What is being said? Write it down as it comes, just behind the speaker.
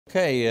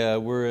Okay,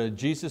 we're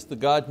Jesus the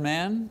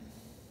God-Man.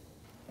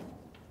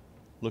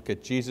 Look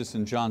at Jesus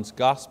in John's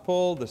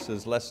Gospel. This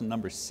is lesson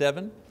number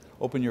 7.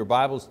 Open your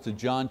Bibles to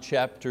John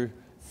chapter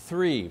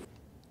 3.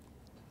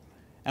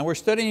 And we're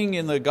studying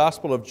in the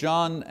Gospel of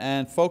John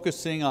and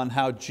focusing on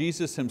how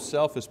Jesus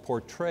Himself is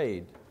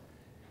portrayed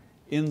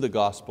in the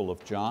Gospel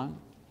of John.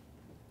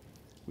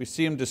 We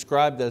see Him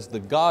described as the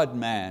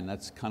God-Man.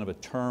 That's kind of a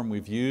term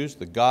we've used,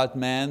 the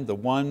God-Man, the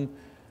one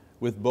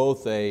with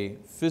both a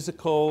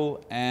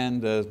physical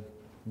and a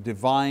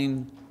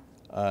divine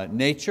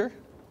nature.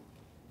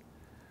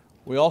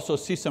 We also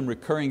see some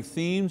recurring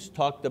themes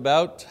talked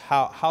about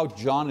how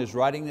John is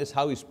writing this,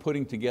 how he's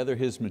putting together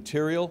his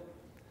material.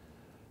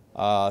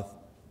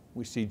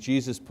 We see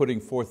Jesus putting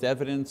forth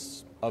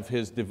evidence of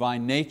His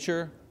divine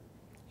nature,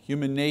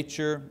 human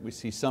nature. We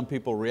see some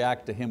people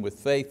react to Him with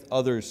faith,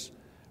 others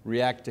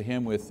react to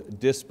Him with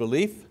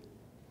disbelief.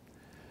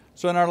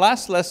 So in our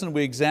last lesson,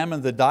 we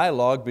examined the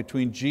dialogue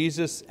between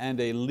Jesus and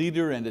a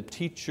leader and a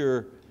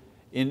teacher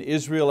in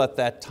Israel at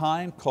that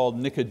time called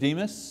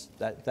Nicodemus,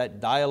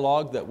 that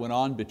dialogue that went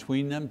on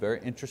between them,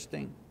 very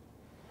interesting.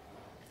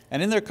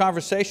 And in their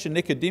conversation,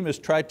 Nicodemus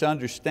tried to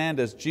understand,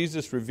 as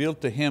Jesus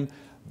revealed to him,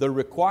 the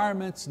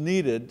requirements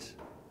needed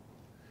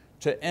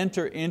to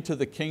enter into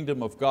the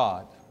kingdom of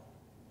God.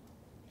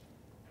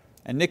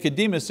 And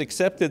Nicodemus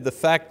accepted the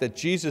fact that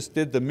Jesus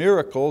did the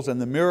miracles,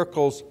 and the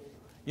miracles,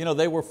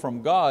 they were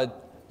from God,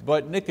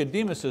 but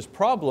Nicodemus's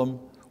problem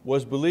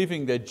was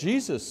believing that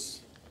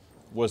Jesus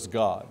was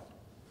God.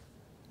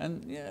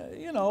 And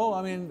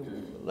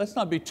let's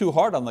not be too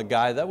hard on the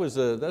guy.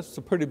 That's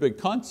a pretty big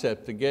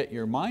concept to get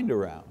your mind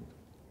around.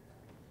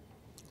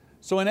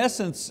 So in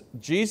essence,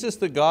 Jesus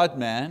the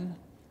God-Man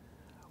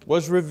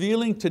was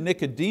revealing to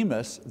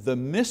Nicodemus the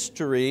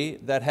mystery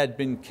that had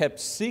been kept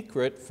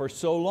secret for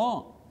so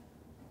long.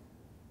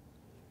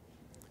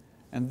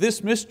 And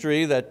this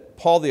mystery that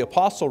Paul the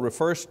Apostle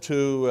refers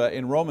to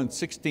in Romans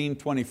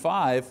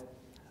 16:25,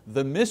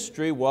 the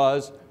mystery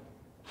was,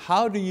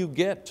 how do you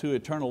get to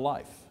eternal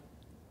life?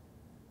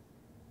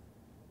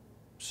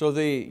 So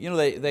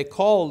they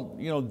call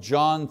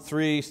John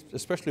 3,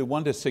 especially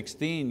 1 to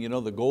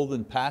 16, the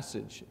golden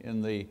passage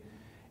in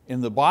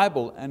the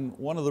Bible. And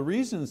one of the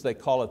reasons they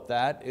call it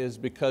that is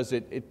because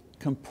it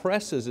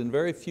compresses in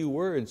very few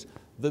words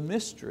the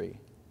mystery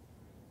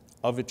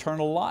of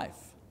eternal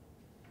life.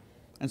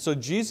 And so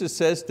Jesus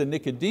says to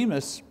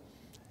Nicodemus,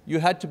 you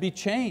had to be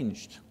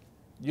changed.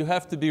 You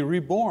have to be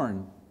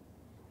reborn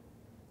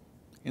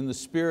in the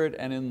Spirit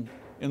and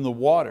in the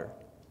water.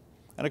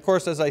 And of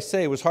course, as I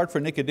say, it was hard for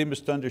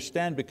Nicodemus to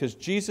understand because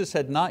Jesus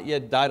had not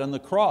yet died on the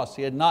cross.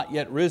 He had not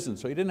yet risen,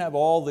 so he didn't have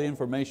all the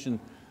information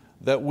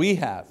that we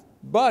have.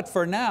 But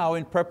for now,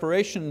 in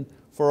preparation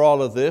for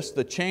all of this,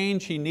 the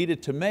change he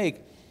needed to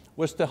make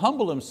was to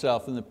humble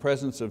himself in the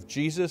presence of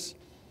Jesus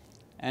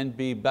and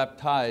be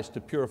baptized to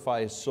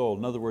purify his soul.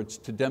 In other words,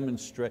 to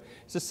demonstrate.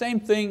 It's the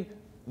same thing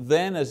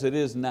then as it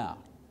is now.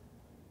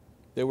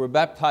 They were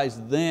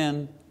baptized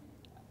then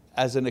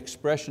as an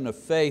expression of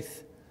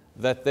faith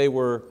that they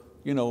were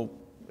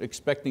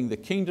expecting the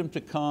kingdom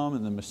to come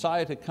and the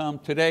Messiah to come.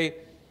 Today,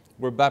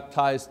 we're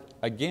baptized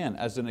again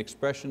as an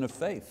expression of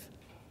faith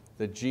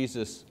that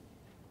Jesus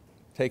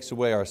takes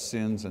away our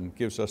sins and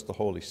gives us the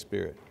Holy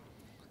Spirit.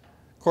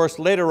 Of course,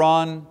 later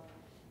on,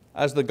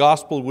 as the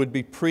gospel would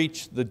be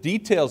preached, the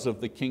details of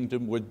the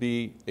kingdom would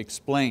be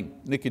explained.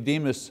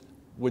 Nicodemus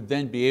would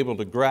then be able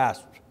to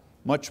grasp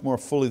much more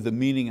fully the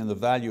meaning and the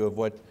value of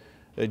what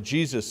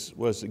Jesus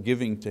was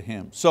giving to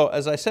him. So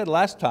as I said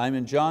last time,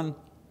 in John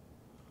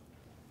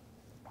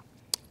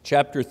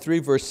chapter 3,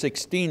 verse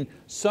 16,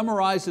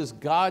 summarizes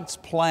God's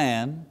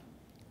plan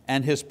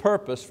and His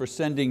purpose for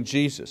sending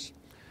Jesus.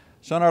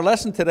 So in our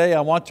lesson today,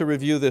 I want to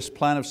review this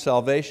plan of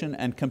salvation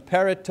and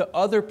compare it to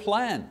other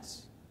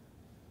plans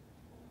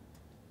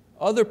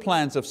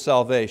of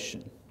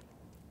salvation,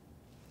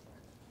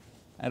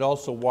 and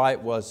also why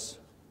it was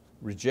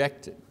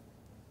rejected,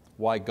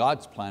 why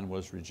God's plan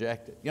was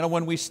rejected.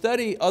 When we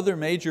study other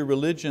major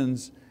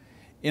religions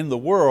in the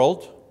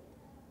world,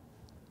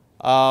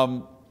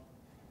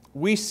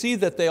 we see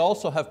that they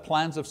also have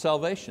plans of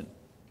salvation.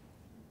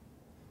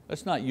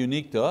 That's not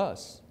unique to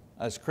us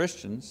as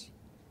Christians.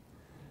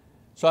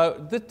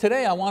 So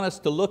today I want us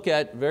to look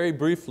at, very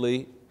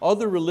briefly,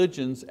 other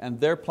religions and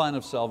their plan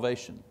of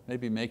salvation,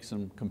 maybe make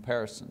some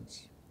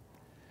comparisons.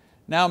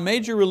 Now,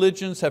 major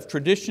religions have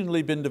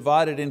traditionally been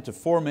divided into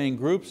 4 main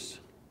groups.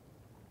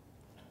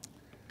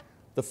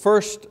 The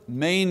first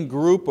main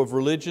group of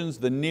religions,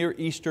 the Near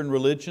Eastern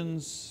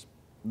religions,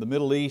 the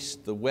Middle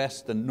East, the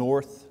West and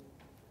North.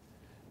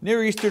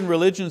 Near Eastern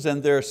religions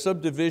and their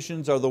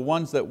subdivisions are the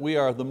ones that we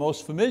are the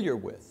most familiar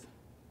with.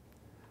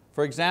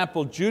 For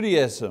example,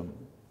 Judaism,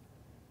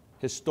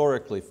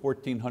 historically,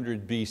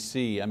 1400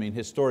 BC,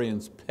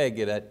 historians peg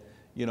it at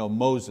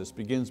Moses,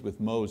 begins with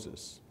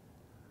Moses.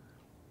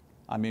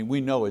 We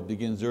know it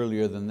begins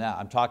earlier than that.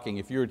 I'm talking,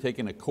 if you were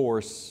taking a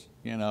course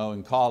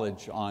in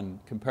college on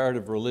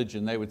comparative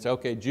religion, they would say,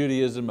 okay,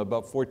 Judaism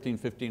about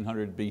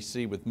 1500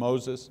 BC with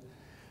Moses.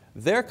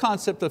 Their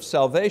concept of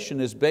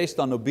salvation is based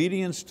on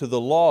obedience to the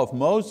law of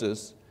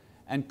Moses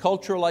and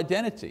cultural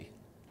identity.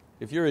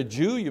 If you're a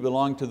Jew, you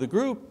belong to the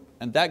group,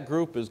 and that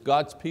group is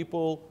God's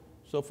people,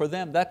 so for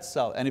them that's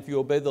salvation. And if you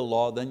obey the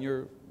law, then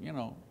you're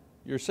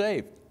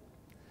saved.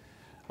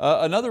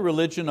 Another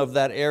religion of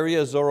that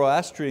area is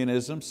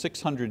Zoroastrianism,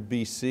 600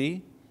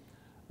 BC.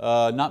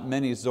 Not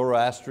many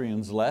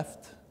Zoroastrians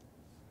left.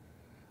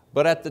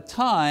 But at the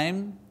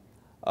time,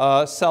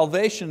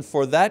 salvation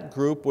for that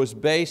group was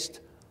based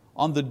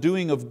on the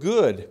doing of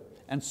good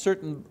and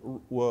certain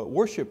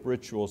worship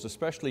rituals,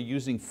 especially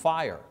using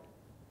fire.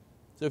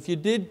 So if you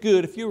did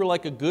good, if you were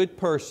like a good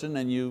person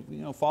and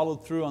you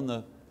followed through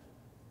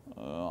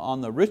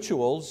on the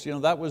rituals,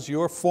 that was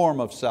your form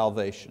of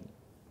salvation.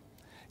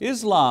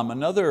 Islam,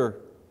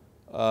 another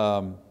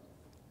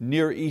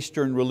Near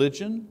Eastern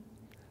religion,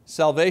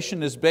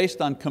 salvation is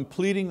based on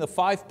completing the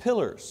 5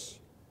 pillars.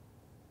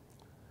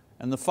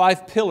 And the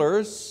 5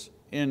 pillars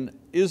in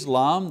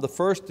Islam, the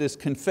first is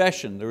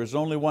confession. There is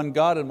only one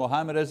God and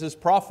Muhammad as His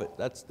prophet.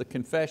 That's the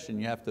confession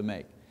you have to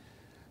make.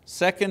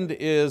 Second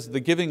is the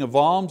giving of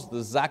alms,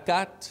 the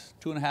zakat,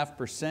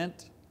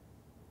 2.5%.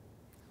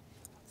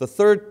 The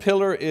third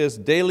pillar is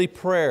daily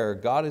prayer.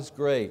 God is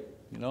great.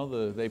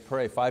 They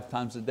pray 5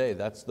 times a day.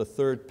 That's the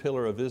third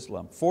pillar of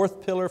Islam.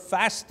 Fourth pillar,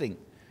 fasting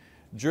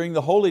during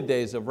the holy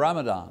days of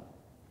Ramadan.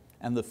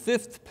 And the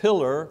fifth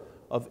pillar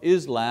of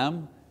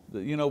Islam,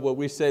 what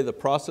we say the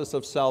process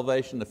of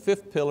salvation, the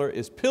fifth pillar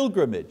is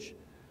pilgrimage,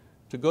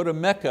 to go to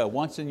Mecca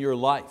once in your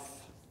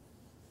life,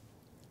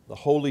 the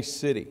holy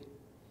city.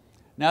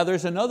 Now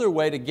there's another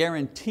way to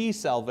guarantee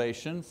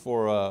salvation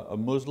for a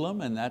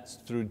Muslim, and that's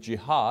through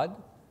jihad,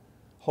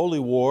 holy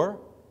war.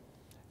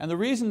 And the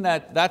reason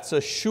that that's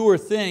a sure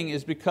thing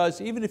is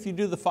because even if you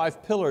do the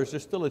 5 pillars,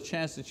 there's still a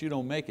chance that you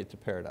don't make it to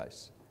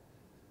paradise.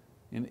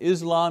 In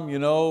Islam,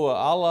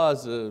 Allah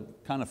is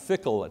kind of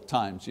fickle at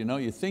times.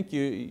 You think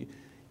you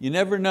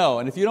never know.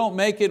 And if you don't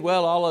make it,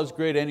 well, Allah is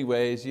great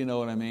anyways, you know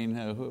what I mean?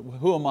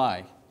 Who am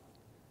I?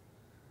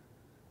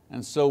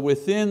 And so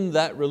within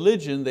that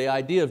religion, the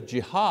idea of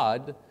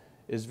jihad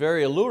is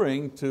very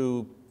alluring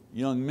to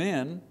young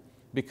men,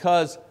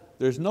 because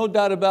there's no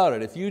doubt about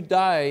it. If you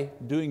die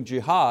doing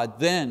jihad,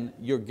 then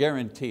you're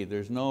guaranteed.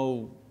 There's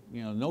no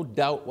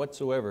doubt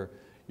whatsoever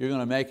you're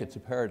going to make it to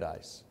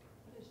paradise.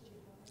 What is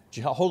jihad?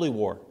 Jihad, holy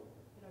war.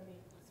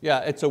 Yeah,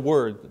 it's a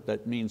word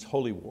that means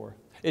holy war.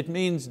 It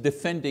means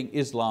defending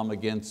Islam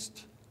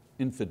against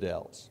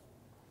infidels.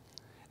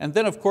 And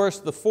then of course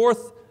the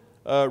fourth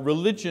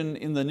religion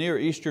in the Near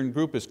Eastern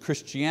group is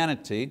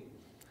Christianity.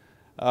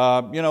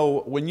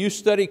 When you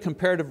study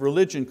comparative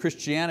religion,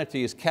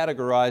 Christianity is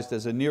categorized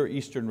as a Near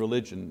Eastern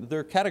religion.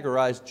 They're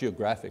categorized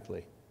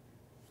geographically.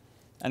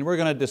 And we're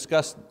going to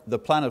discuss the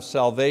plan of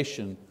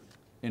salvation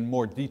in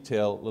more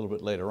detail a little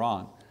bit later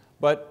on.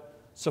 But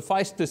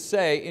suffice to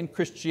say, in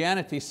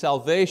Christianity,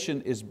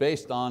 salvation is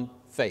based on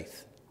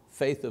faith,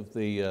 faith of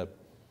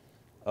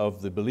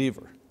the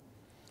believer.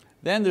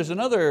 Then there's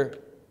another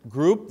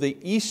group, the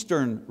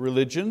Eastern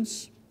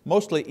religions,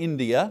 mostly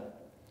India.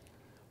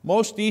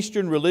 Most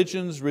Eastern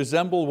religions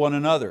resemble one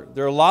another.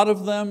 There are a lot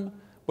of them,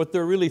 but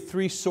there are really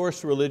 3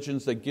 source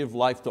religions that give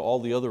life to all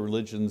the other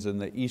religions in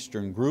the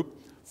Eastern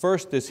group.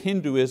 First is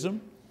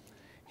Hinduism.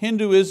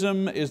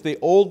 Hinduism is the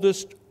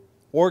oldest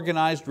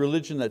organized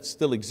religion that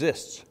still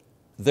exists.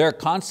 Their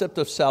concept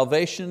of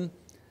salvation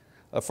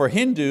for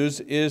Hindus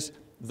is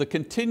the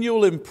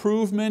continual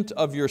improvement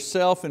of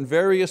yourself in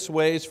various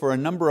ways for a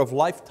number of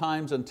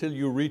lifetimes until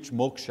you reach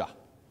moksha.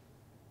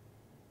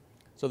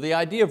 So the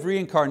idea of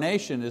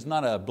reincarnation is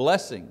not a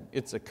blessing,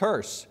 it's a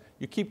curse.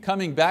 You keep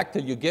coming back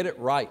till you get it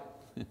right.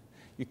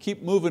 You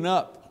keep moving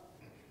up.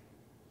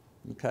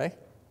 Okay?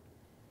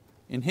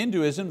 In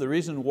Hinduism, the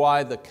reason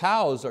why the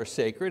cows are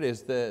sacred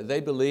is they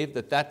believe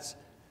that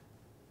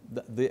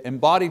the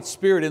embodied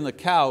spirit in the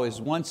cow is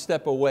 1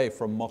 step away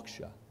from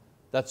moksha.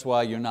 That's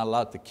why you're not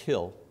allowed to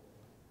kill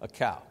a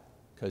cow,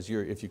 because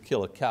if you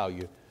kill a cow,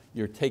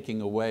 you're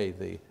taking away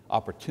the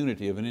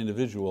opportunity of an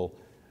individual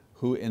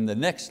who in the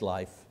next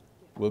life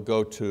will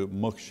go to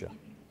moksha.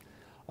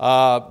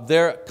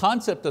 Their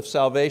concept of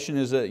salvation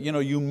is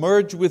you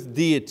merge with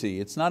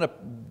deity.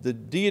 The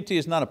deity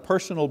is not a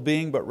personal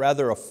being, but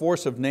rather a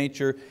force of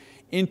nature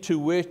into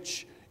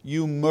which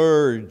you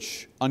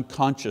merge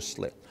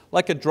unconsciously,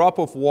 like a drop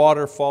of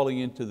water falling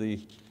into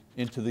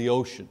the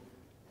ocean.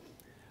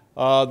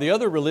 The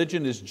other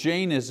religion is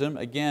Jainism.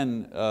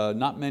 Again,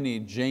 not many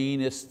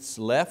Jainists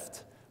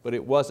left, but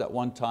it was at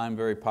one time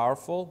very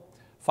powerful.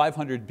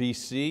 500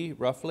 BC,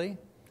 roughly.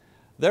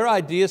 Their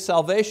idea,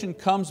 salvation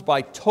comes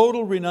by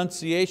total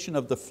renunciation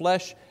of the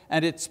flesh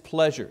and its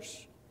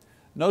pleasures.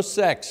 No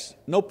sex,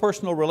 no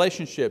personal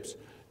relationships,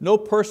 no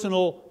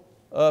personal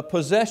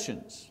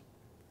possessions.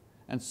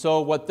 And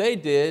so what they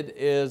did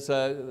is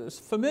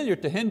familiar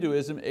to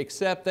Hinduism,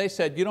 except they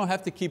said you don't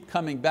have to keep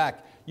coming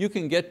back. You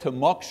can get to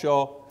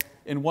moksha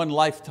in 1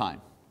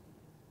 lifetime.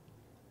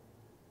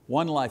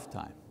 1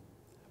 lifetime.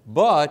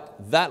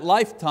 But that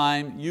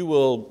lifetime you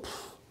will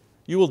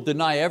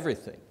deny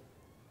everything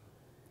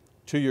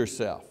to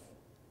yourself.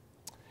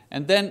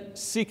 And then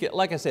seek it.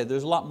 Like I said,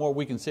 there's a lot more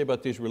we can say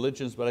about these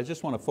religions, but I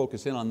just want to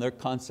focus in on their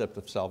concept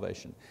of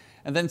salvation.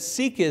 And then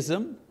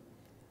Sikhism,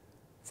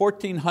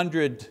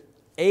 1400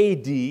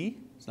 AD,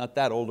 it's not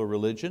that old a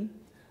religion.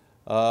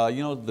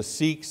 The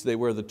Sikhs, they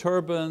wear the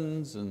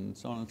turbans and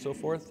so on and so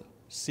forth.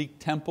 Sikh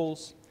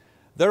temples.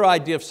 Their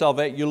idea of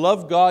salvation, you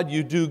love God,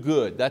 you do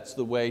good. That's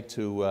the way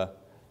to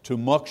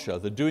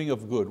moksha, the doing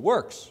of good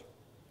works.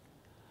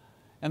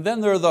 And then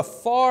there are the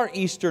Far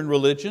Eastern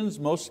religions,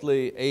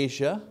 mostly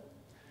Asia.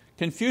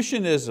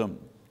 Confucianism,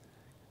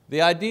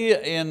 the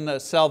idea in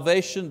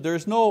salvation,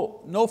 there's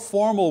no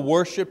formal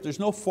worship, there's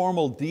no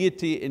formal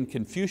deity in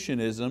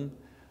Confucianism.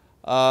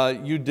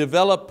 You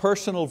develop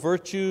personal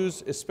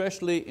virtues,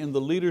 especially in the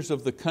leaders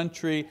of the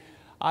country.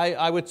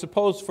 I would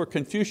suppose for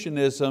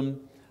Confucianism,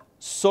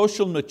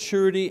 social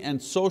maturity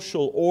and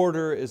social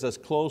order is as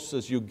close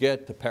as you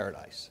get to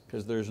paradise,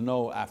 because there's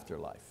no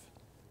afterlife.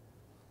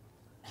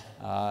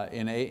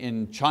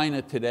 In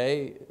China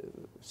today,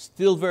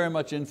 still very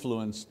much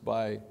influenced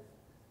by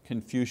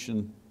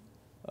Confucian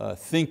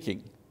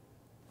thinking.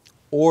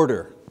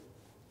 Order,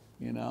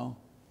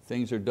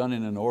 things are done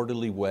in an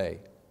orderly way.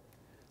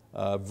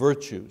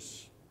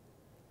 Virtues.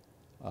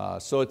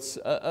 So it's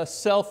a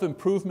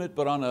self-improvement,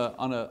 but on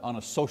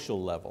a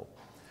social level.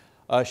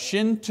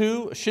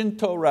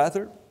 Shinto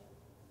rather,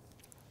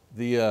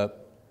 the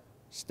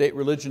state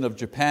religion of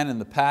Japan in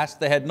the past,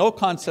 they had no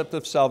concept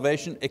of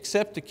salvation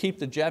except to keep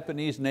the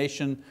Japanese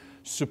nation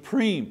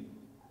supreme.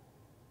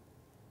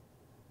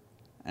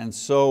 And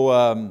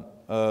so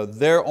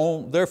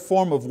their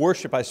form of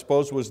worship, I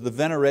suppose, was the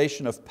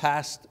veneration of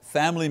past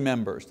family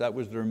members. That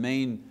was their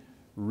main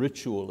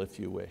ritual, if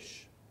you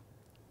wish.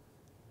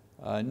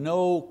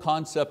 No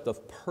concept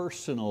of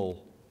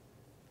personal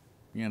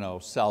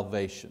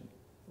salvation,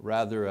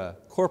 rather a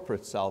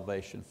corporate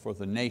salvation for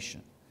the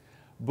nation.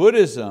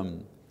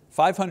 Buddhism,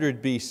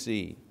 500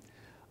 BC.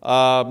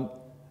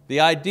 The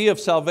idea of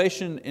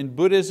salvation in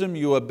Buddhism,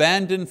 you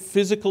abandon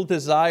physical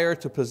desire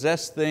to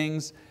possess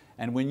things,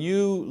 and when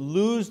you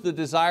lose the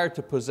desire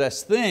to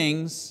possess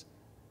things,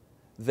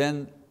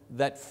 then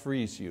that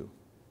frees you.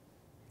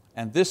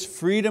 And this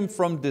freedom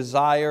from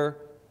desire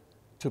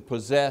to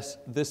possess,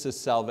 this is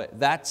salvation.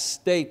 That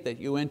state that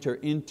you enter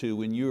into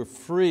when you're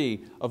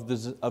free of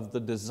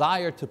the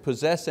desire to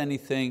possess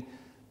anything,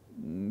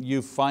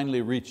 you've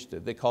finally reached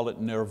it. They call it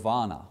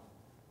nirvana.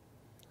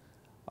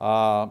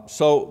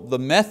 So the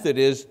method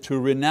is to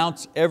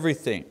renounce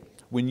everything.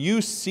 When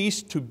you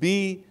cease to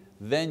be,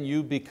 then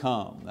you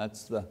become.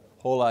 That's the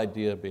whole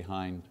idea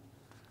behind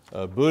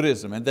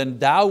Buddhism. And then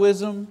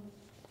Taoism.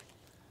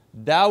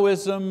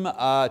 Taoism,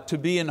 to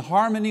be in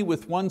harmony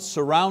with one's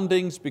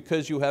surroundings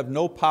because you have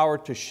no power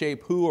to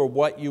shape who or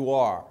what you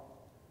are.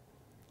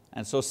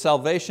 And so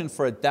salvation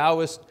for a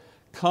Taoist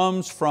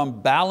comes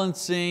from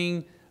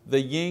balancing the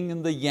yin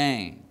and the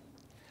yang,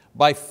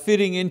 by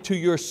fitting into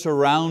your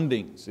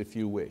surroundings, if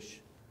you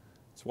wish.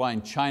 That's why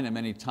in China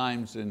many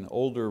times in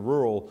older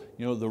rural,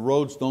 the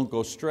roads don't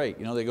go straight,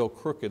 they go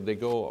crooked, they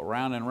go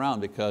around and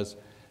around because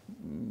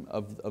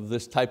of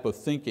this type of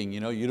thinking.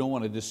 You don't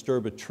want to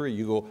disturb a tree.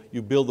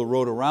 You build the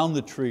road around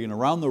the tree and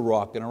around the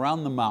rock and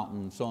around the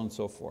mountain and so on and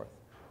so forth,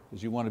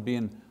 because you want to be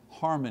in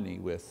harmony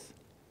with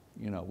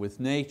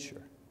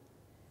nature.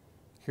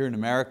 Here in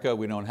America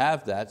we don't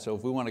have that, so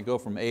if we want to go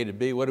from A to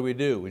B, what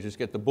do? We just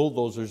get the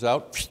bulldozers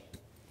out,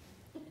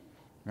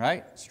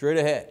 right? Straight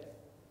ahead.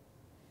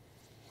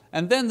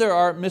 And then there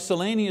are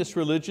miscellaneous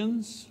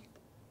religions.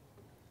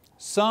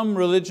 Some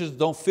religions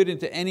don't fit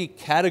into any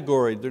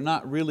category. They're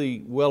not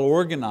really well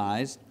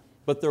organized,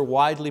 but they're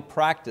widely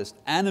practiced.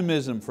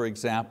 Animism, for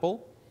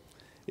example,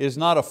 is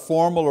not a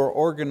formal or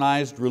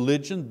organized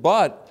religion,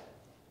 but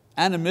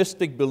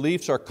animistic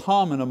beliefs are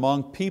common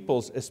among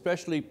peoples,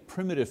 especially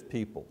primitive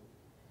people.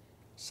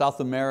 South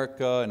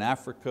America and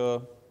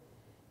Africa,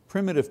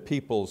 primitive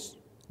peoples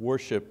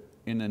worship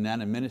in an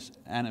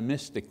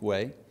animistic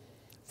way.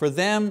 For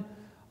them,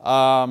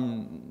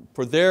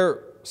 for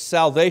their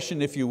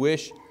salvation, if you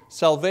wish,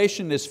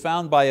 salvation is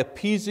found by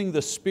appeasing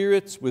the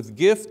spirits with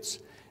gifts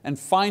and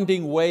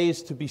finding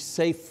ways to be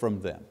safe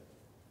from them,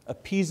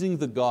 appeasing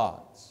the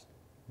gods,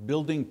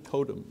 building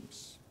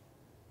totems.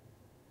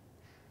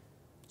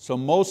 So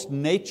most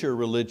nature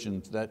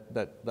religions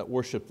that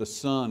worship the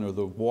sun or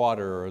the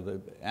water or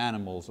the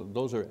animals,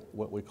 those are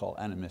what we call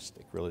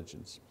animistic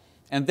religions.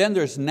 And then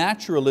there's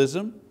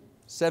naturalism,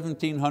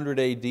 1700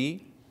 AD.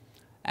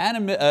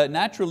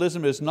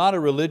 Naturalism is not a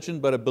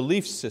religion but a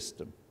belief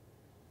system.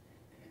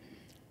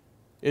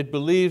 It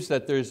believes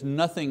that there's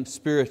nothing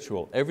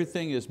spiritual,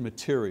 everything is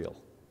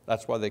material.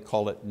 That's why they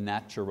call it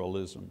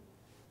naturalism,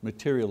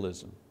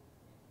 materialism.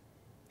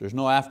 There's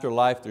no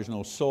afterlife, there's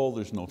no soul,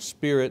 there's no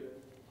spirit.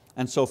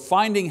 And so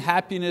finding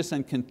happiness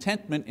and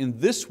contentment in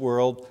this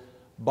world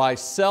by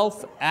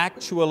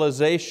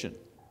self-actualization.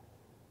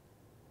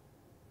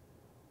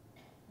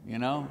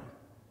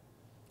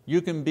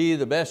 You can be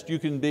the best you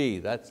can be,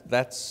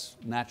 that's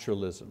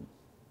naturalism.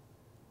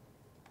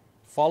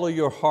 Follow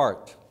your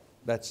heart,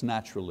 that's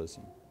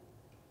naturalism.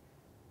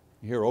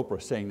 You hear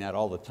Oprah saying that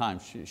all the time.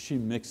 She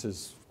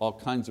mixes all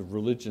kinds of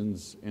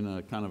religions in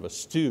a kind of a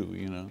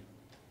stew.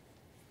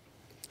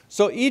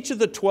 So each of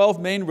the 12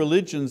 main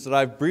religions that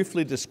I've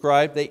briefly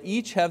described, they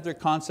each have their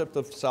concept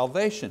of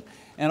salvation.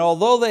 And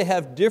although they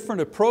have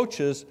different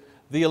approaches,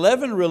 the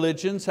 11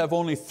 religions have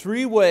only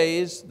 3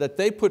 ways that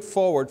they put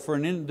forward for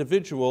an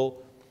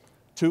individual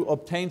to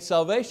obtain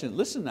salvation.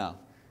 Listen now,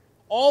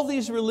 all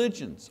these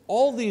religions,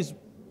 all these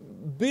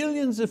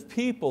billions of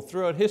people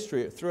throughout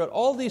history, throughout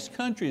all these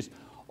countries,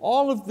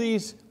 all of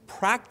these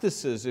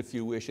practices, if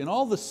you wish, and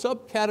all the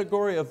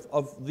subcategory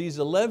of these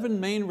 11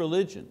 main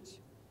religions,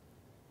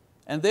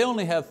 and they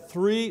only have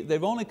 3,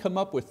 they've only come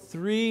up with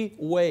 3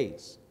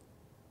 ways,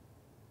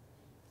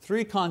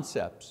 3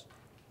 concepts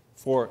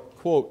for,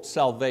 quote,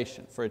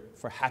 salvation,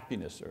 for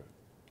happiness.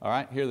 All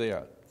right, here they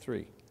are,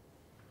 3.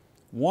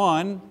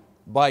 1,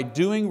 by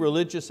doing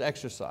religious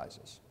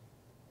exercises,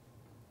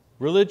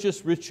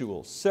 religious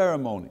rituals,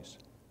 ceremonies.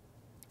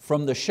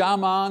 From the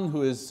shaman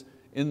who is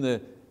in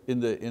the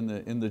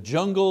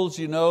jungles,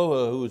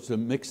 who's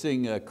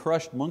mixing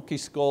crushed monkey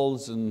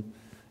skulls and,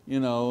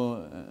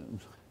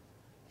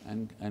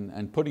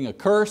 and putting a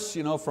curse,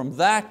 from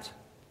that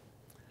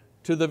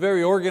to the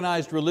very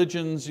organized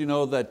religions,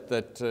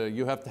 that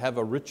you have to have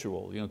a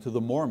ritual, to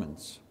the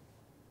Mormons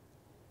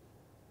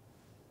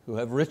who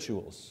have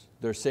rituals,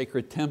 their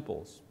sacred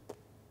temples.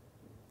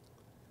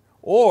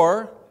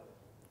 Or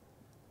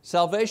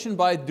salvation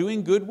by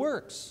doing good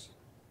works.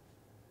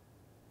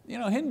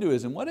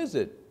 Hinduism, what is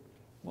it?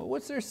 Well,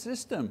 what's their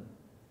system?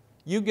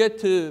 You get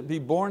to be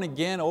born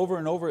again over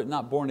and over,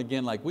 not born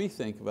again like we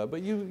think about,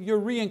 but you're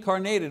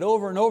reincarnated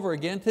over and over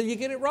again till you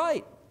get it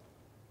right.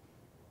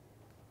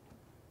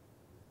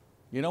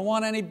 You don't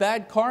want any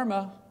bad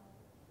karma.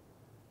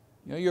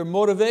 Your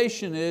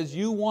motivation is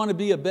you want to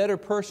be a better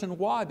person.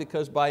 Why?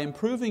 Because by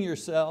improving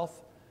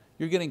yourself,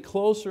 you're getting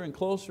closer and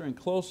closer and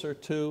closer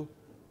to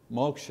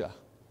moksha.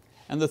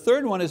 And the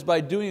third one is by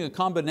doing a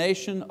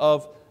combination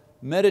of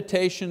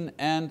meditation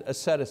and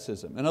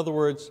asceticism. In other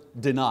words,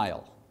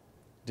 denial.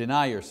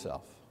 Deny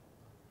yourself.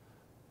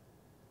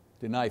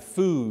 Deny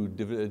food,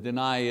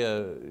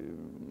 deny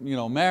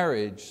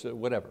marriage,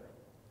 whatever.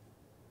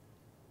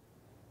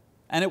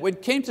 And when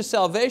it came to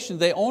salvation,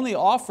 they only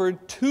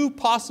offered 2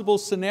 possible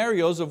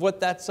scenarios of what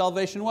that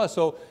salvation was.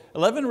 So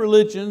 11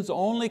 religions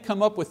only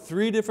come up with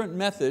 3 different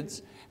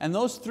methods, and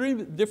those 3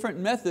 different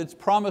methods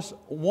promise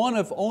one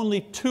of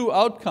only 2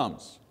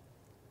 outcomes.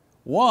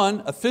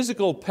 1, a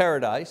physical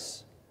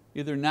paradise,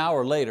 either now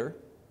or later.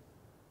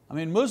 I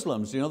mean,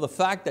 Muslims, the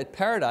fact that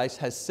paradise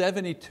has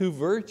 72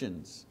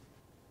 virgins.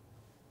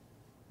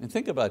 And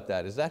think about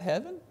that, is that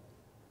heaven?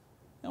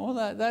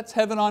 Well, that's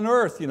heaven on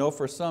earth,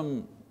 for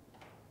some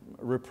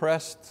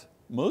repressed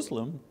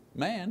Muslim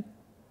man.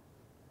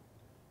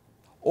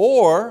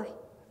 Or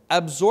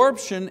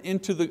absorption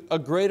into a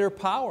greater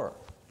power.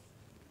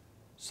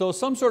 So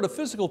some sort of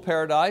physical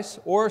paradise,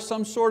 or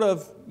some sort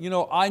of,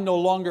 I no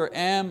longer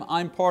am,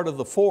 I'm part of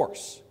the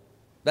force.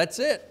 That's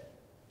it.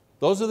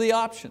 Those are the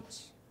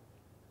options.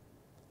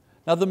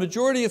 Now the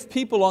majority of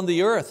people on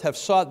the earth have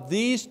sought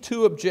these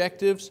 2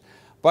 objectives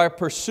by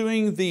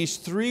pursuing these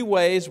 3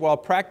 ways while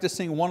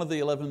practicing one of the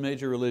 11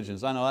 major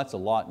religions. I know that's a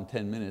lot in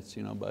 10 minutes,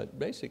 but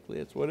basically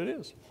it's what it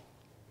is.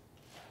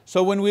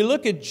 So when we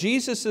look at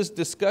Jesus'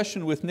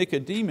 discussion with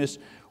Nicodemus,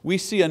 we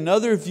see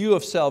another view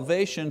of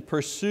salvation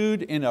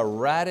pursued in a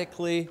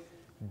radically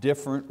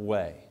different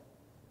way.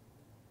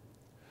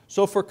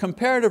 So for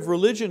comparative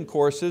religion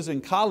courses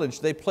in college,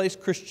 they place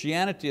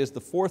Christianity as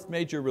the 4th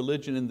major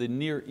religion in the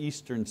Near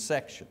Eastern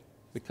section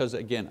because,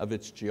 again, of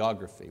its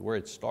geography, where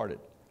it started.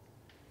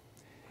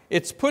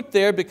 It's put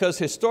there because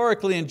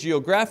historically and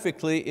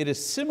geographically it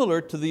is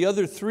similar to the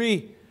other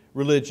 3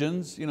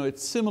 religions.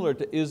 It's similar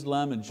to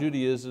Islam and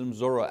Judaism,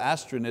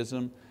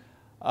 Zoroastrianism,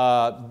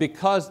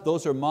 because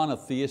those are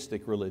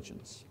monotheistic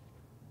religions.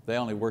 They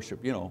only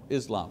worship,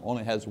 Islam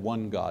only has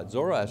one God,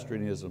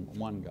 Zoroastrianism,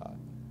 one God.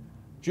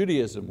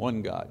 Judaism,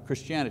 one God.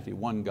 Christianity,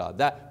 one God.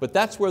 But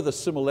that's where the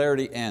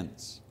similarity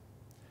ends.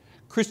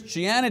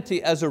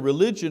 Christianity as a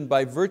religion,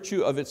 by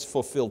virtue of its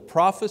fulfilled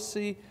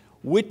prophecy,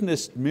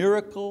 witnessed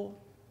miracle,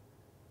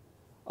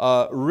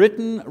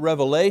 written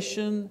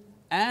revelation,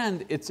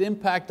 and its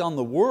impact on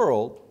the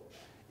world,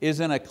 is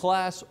in a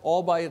class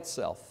all by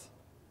itself.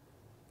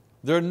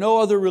 There's no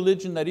other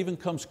religion that even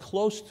comes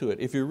close to it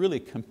if you really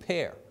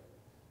compare.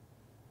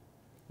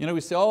 We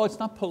say, oh, it's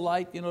not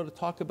polite to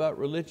talk about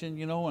religion,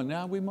 and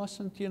now we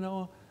mustn't,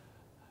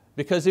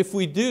 because if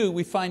we do,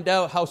 we find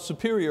out how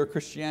superior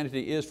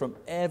Christianity is from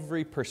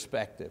every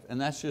perspective, and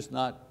that's just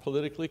not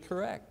politically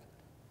correct.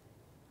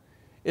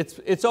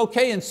 It's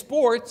okay in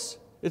sports.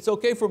 It's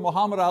okay for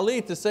Muhammad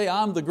Ali to say,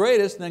 I'm the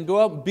greatest, and then go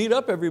out and beat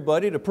up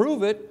everybody to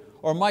prove it.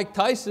 Or Mike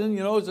Tyson,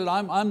 said,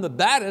 I'm the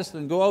baddest,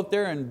 and go out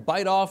there and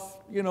bite off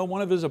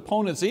one of his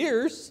opponent's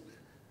ears.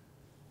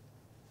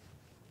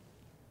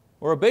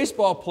 Or a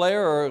baseball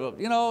player, or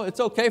it's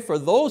okay for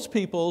those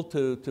people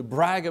to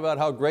brag about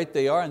how great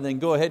they are and then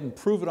go ahead and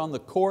prove it on the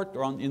court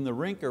or in the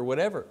rink or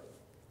whatever.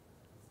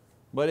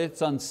 But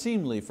it's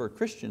unseemly for a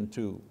Christian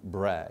to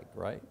brag,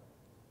 right?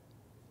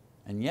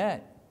 And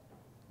yet,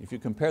 if you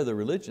compare the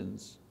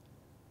religions,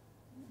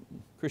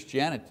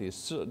 Christianity,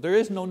 there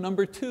is no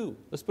number two.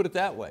 Let's put it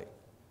that way.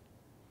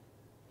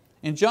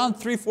 In John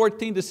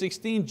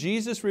 3:14-16,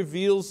 Jesus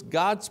reveals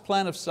God's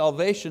plan of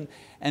salvation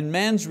and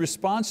man's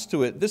response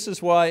to it. This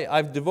is why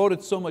I've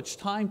devoted so much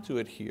time to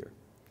it here.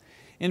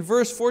 In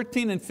verse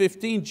 14 and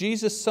 15,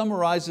 Jesus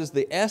summarizes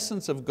the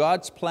essence of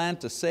God's plan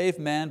to save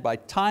man by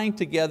tying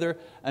together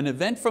an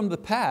event from the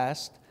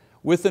past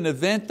with an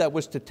event that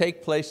was to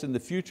take place in the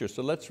future.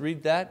 So let's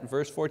read that in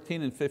verse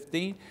 14 and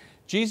 15.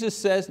 Jesus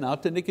says now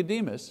to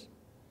Nicodemus,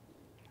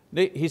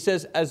 he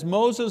says, as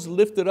Moses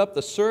lifted up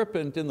the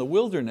serpent in the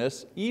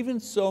wilderness, even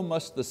so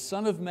must the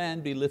Son of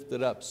Man be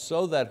lifted up,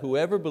 so that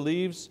whoever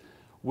believes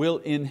will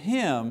in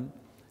Him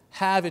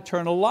have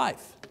eternal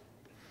life.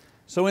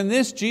 So in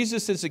this,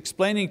 Jesus is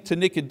explaining to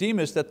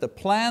Nicodemus that the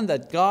plan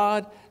that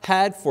God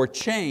had for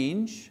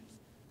change,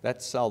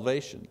 that's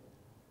salvation.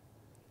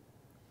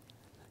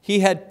 He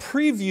had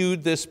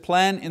previewed this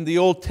plan in the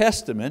Old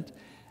Testament,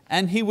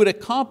 and He would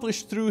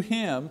accomplish through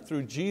Him,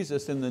 through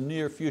Jesus, in the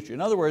near future.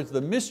 In other words, the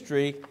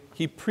mystery,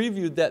 He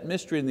previewed that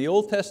mystery in the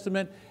Old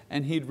Testament,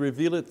 and He'd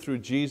reveal it through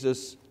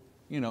Jesus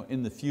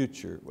in the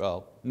future,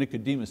 well,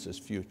 Nicodemus'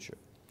 future.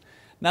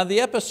 Now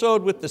the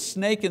episode with the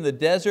snake in the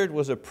desert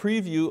was a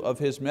preview of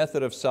His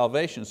method of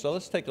salvation. So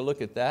let's take a look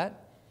at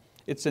that.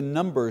 It's in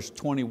Numbers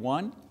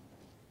 21.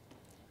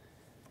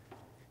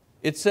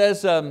 It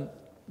says,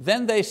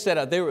 then they set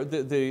out,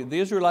 the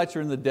Israelites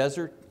are in the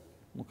desert,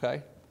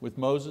 okay, with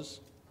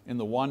Moses in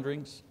the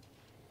wanderings.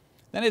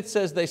 Then it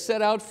says they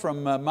set out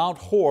from Mount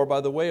Hor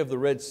by the way of the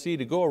Red Sea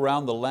to go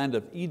around the land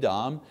of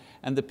Edom,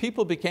 and the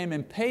people became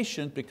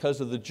impatient because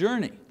of the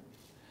journey.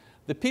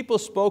 The people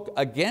spoke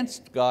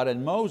against God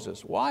and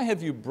Moses. Why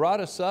have you brought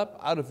us up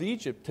out of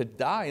Egypt to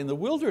die in the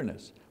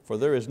wilderness? For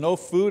there is no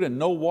food and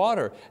no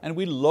water, and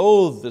we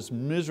loathe this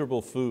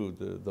miserable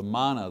food, the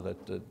manna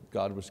that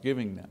God was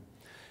giving them.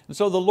 And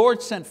so the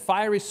Lord sent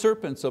fiery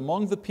serpents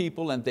among the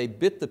people, and they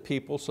bit the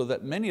people, so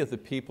that many of the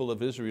people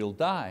of Israel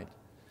died.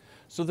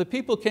 So the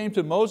people came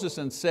to Moses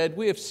and said,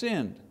 we have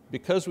sinned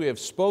because we have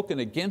spoken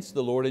against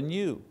the Lord and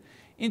you.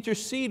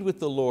 Intercede with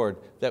the Lord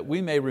that we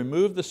may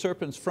remove the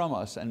serpents from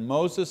us. And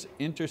Moses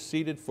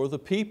interceded for the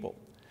people.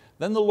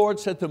 Then the Lord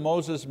said to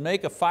Moses,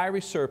 make a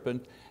fiery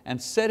serpent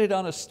and set it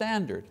on a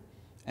standard.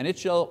 And it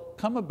shall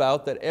come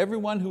about that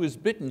everyone who is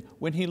bitten,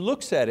 when he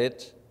looks at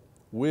it,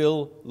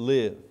 will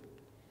live.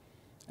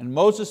 And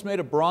Moses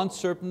made a bronze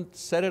serpent,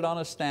 set it on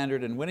a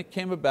standard, and when it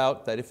came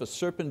about that if a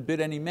serpent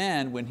bit any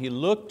man, when he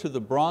looked to the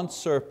bronze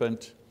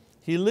serpent,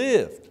 he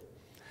lived.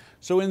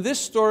 So in this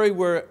story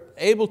we're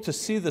able to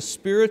see the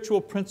spiritual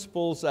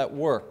principles at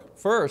work.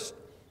 First,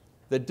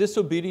 that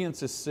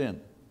disobedience is sin.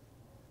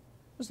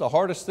 This is the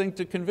hardest thing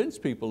to convince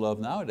people of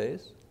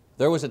nowadays.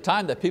 There was a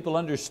time that people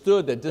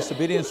understood that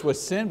disobedience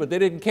was sin, but they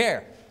didn't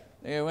care.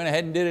 They went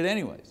ahead and did it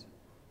anyways.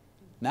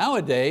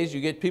 Nowadays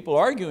you get people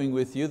arguing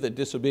with you that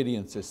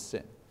disobedience is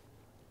sin.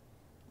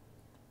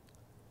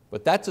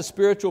 But that's a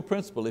spiritual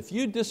principle. If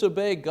you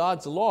disobey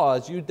God's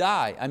laws, you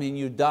die. I mean,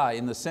 you die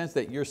in the sense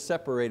that you're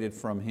separated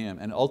from Him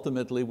and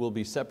ultimately will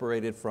be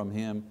separated from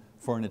Him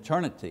for an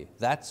eternity.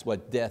 That's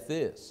what death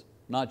is,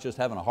 not just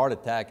having a heart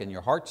attack and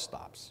your heart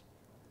stops.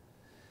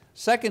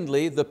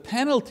 Secondly, the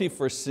penalty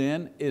for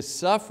sin is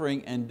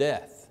suffering and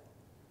death.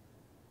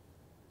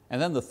 And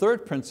then the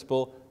third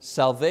principle,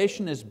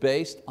 salvation is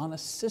based on a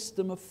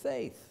system of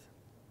faith.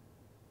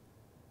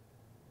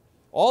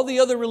 All the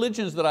other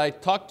religions that I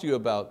talked to you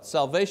about,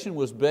 salvation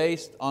was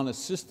based on a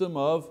system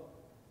of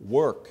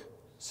work,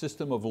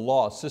 system of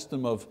law,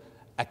 system of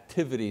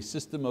activity,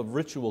 system of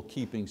ritual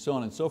keeping, so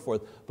on and so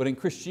forth. But in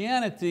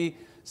Christianity,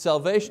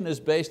 salvation is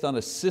based on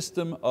a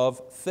system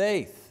of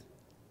faith.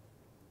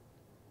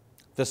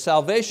 The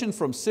salvation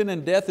from sin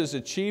and death is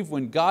achieved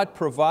when God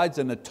provides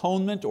an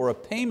atonement or a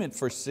payment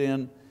for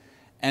sin,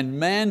 and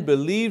man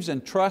believes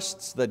and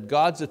trusts that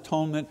God's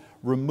atonement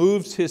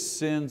removes his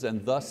sins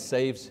and thus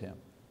saves him.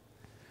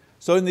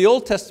 So in the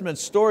Old Testament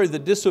story, the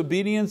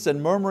disobedience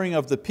and murmuring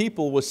of the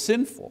people was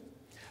sinful.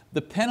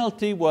 The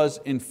penalty was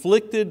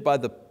inflicted by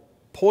the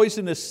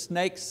poisonous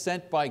snake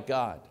sent by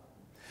God.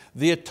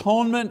 The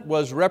atonement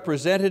was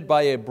represented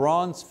by a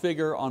bronze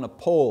figure on a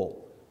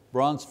pole,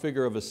 bronze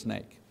figure of a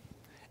snake.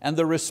 And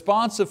the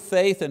response of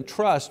faith and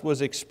trust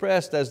was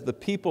expressed as the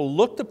people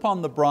looked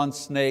upon the bronze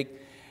snake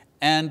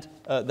and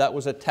that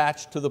was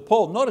attached to the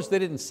pole. Notice they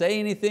didn't say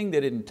anything, they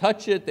didn't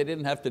touch it, they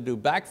didn't have to do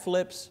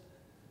backflips.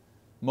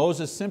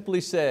 Moses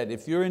simply said,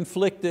 if you're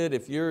inflicted,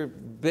 if you're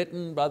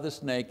bitten by the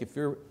snake, if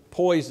you're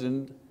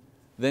poisoned,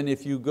 then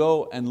if you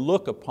go and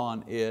look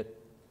upon it,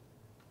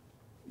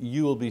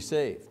 you will be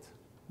saved,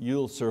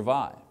 you'll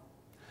survive.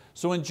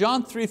 So in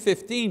John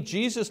 3:15,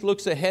 Jesus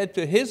looks ahead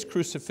to His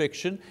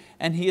crucifixion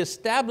and He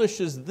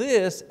establishes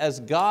this as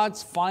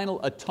God's final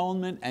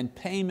atonement and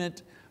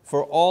payment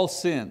for all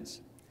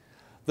sins.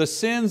 The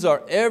sins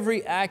are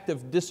every act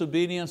of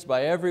disobedience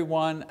by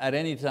everyone at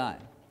any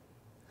time.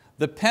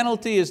 The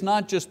penalty is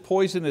not just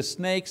poisonous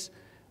snakes,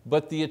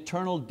 but the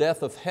eternal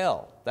death of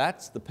hell.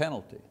 That's the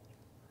penalty.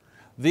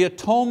 The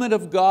atonement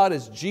of God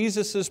is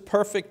Jesus'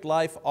 perfect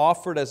life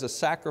offered as a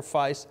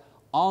sacrifice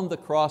on the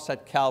cross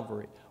at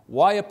Calvary.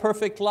 Why a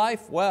perfect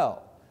life?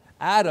 Well,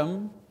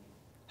 Adam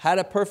had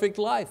a perfect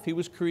life. He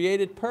was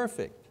created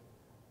perfect.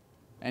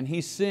 And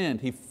he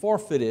sinned, he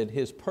forfeited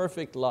his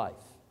perfect life.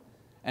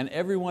 And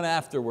everyone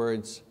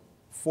afterwards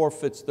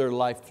forfeits their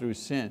life through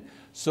sin.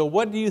 So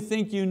what do you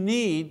think you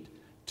need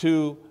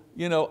to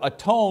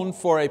atone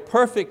for a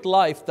perfect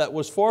life that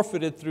was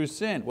forfeited through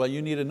sin? Well,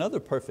 you need another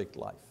perfect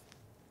life.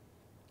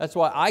 That's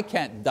why I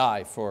can't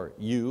die for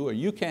you, or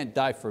you can't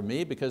die for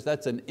me, because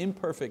that's an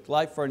imperfect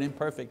life for an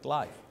imperfect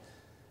life.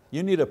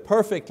 You need a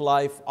perfect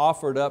life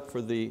offered up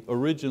for the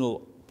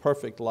original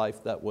perfect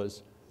life that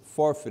was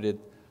forfeited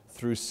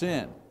through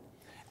sin.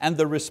 And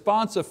the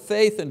response of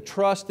faith and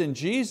trust in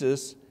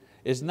Jesus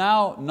is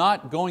now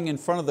not going in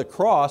front of the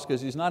cross, because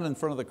He's not in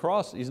front of the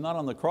cross, He's not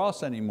on the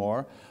cross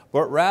anymore,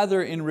 but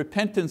rather in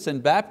repentance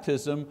and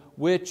baptism,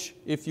 which,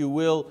 if you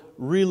will,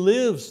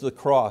 relives the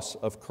cross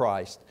of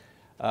Christ.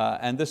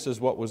 And this is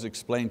what was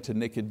explained to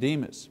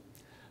Nicodemus.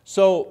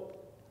 So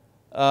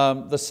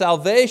the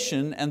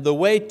salvation and the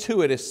way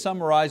to it is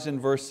summarized in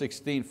verse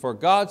 16. For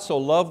God so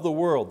loved the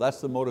world,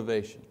 that's the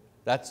motivation,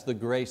 that's the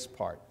grace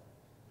part,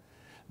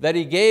 that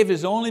He gave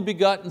His only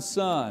begotten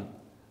Son.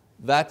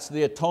 That's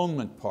the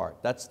atonement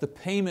part. That's the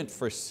payment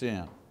for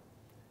sin.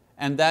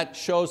 And that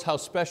shows how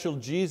special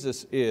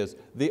Jesus is,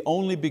 the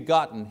only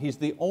begotten. He's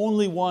the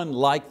only one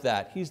like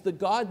that. He's the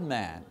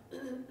God-man.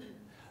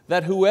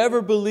 That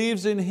whoever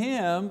believes in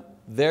Him,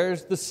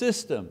 there's the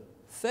system,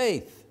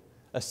 faith,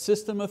 a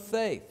system of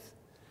faith,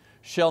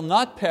 shall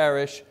not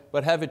perish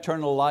but have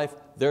eternal life.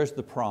 There's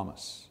the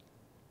promise.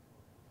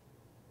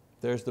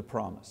 There's the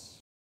promise.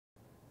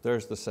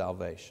 There's the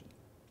salvation.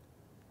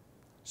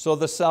 So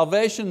the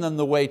salvation and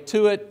the way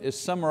to it is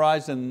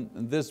summarized in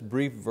this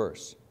brief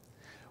verse.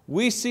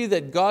 We see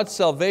that God's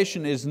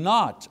salvation is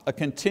not a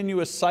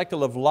continuous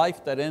cycle of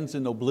life that ends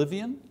in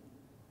oblivion.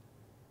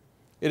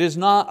 It is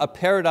not a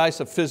paradise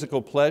of physical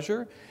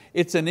pleasure.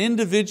 It's an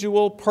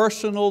individual,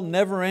 personal,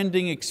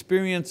 never-ending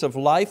experience of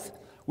life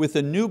with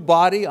a new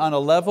body on a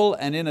level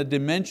and in a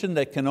dimension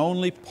that can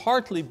only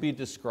partly be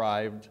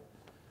described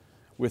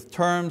with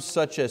terms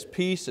such as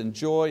peace and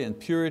joy and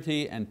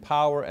purity and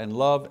power and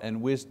love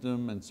and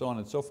wisdom and so on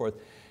and so forth.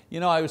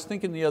 I was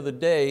thinking the other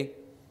day,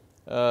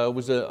 it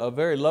was a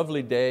very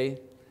lovely day,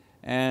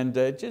 and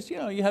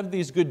you have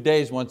these good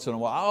days once in a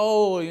while.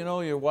 Oh,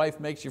 your wife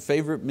makes your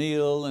favorite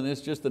meal and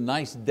it's just a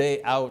nice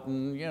day out,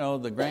 and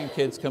the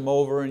grandkids come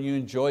over and you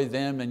enjoy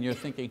them, and you're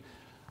thinking,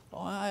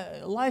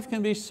 life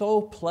can be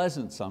so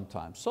pleasant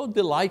sometimes, so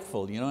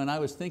delightful. And I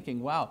was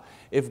thinking, wow,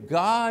 if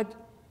God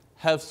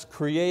has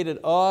created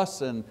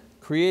us and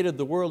created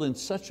the world in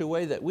such a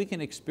way that we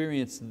can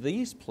experience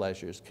these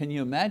pleasures, can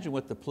you imagine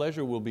what the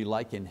pleasure will be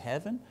like in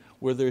heaven,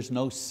 where there's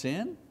no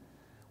sin,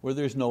 where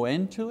there's no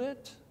end to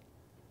it?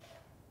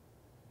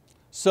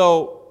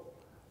 So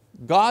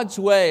God's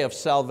way of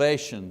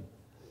salvation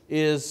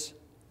is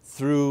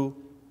through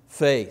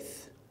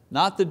faith,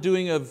 not the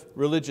doing of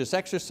religious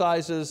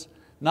exercises,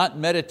 not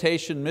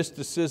meditation,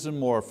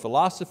 mysticism, or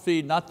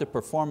philosophy, not the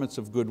performance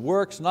of good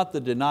works, not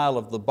the denial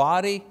of the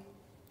body.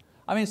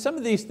 Some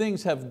of these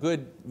things have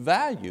good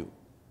value,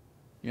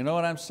 you know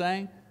what I'm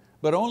saying?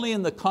 But only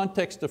in the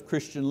context of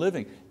Christian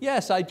living.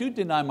 Yes, I do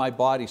deny my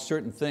body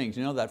certain things,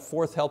 that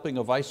fourth helping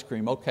of ice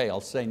cream, okay, I'll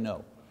say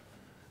no.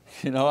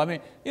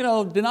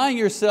 Denying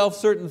yourself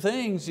certain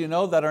things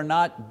that are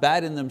not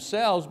bad in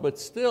themselves, but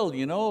still,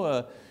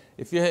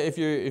 if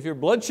your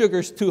blood sugar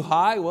is too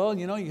high, well,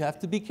 you have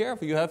to be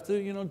careful. You have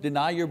to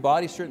deny your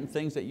body certain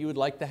things that you would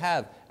like to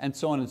have, and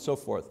so on and so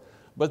forth.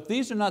 But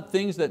these are not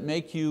things that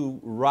make you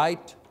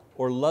right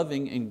or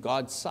loving in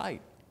God's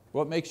sight.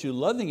 What makes you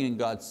loving in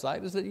God's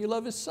sight is that you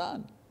love His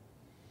Son.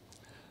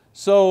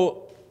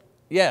 So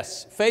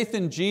yes, faith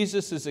in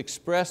Jesus is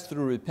expressed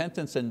through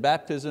repentance and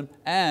baptism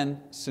and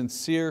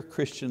sincere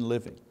Christian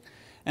living.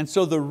 And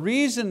so the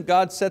reason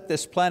God set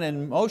this plan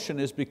in motion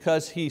is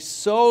because He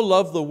so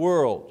loved the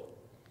world.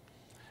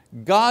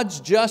 God's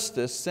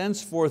justice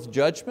sends forth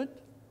judgment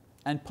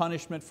and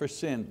punishment for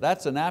sin.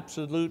 That's an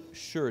absolute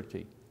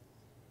surety.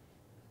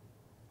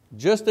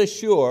 Just as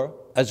sure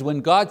as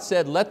when God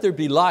said, let there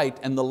be light,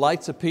 and the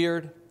lights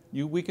appeared,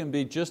 we can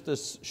be just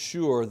as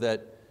sure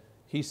that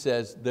He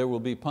says there will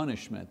be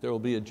punishment, there will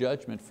be a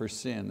judgment for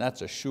sin.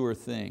 That's a sure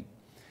thing.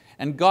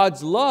 And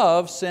God's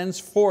love sends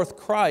forth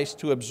Christ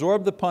to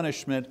absorb the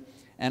punishment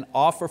and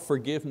offer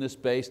forgiveness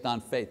based on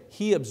faith.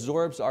 He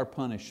absorbs our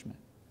punishment.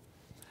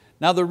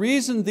 Now the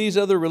reason these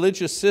other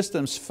religious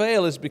systems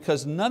fail is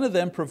because none of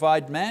them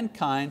provide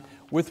mankind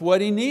with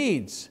what he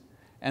needs,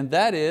 and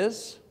that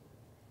is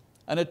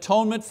an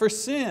atonement for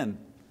sin.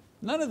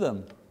 None of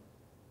them.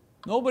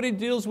 Nobody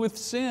deals with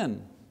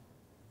sin.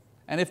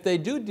 And if they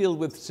do deal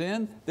with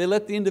sin, they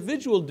let the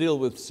individual deal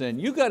with sin.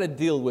 You got to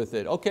deal with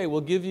it. Okay, we'll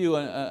give you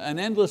an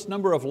endless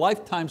number of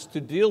lifetimes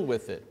to deal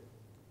with it.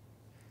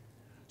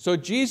 So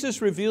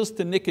Jesus reveals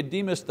to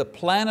Nicodemus the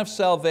plan of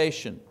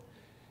salvation.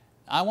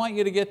 I want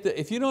you to get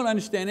if you don't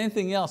understand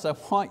anything else, I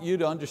want you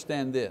to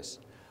understand this.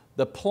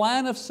 The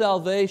plan of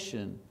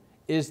salvation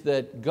is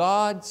that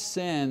God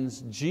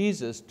sends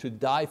Jesus to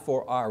die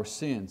for our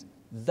sins.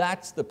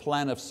 That's the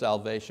plan of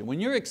salvation. When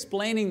you're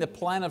explaining the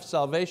plan of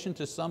salvation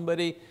to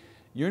somebody,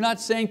 you're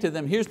not saying to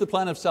them, here's the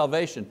plan of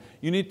salvation.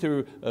 You need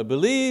to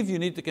believe, you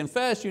need to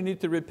confess, you need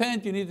to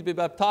repent, you need to be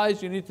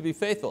baptized, you need to be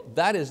faithful.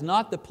 That is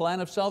not the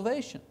plan of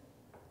salvation.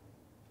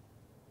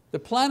 The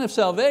plan of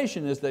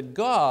salvation is that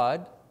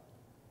God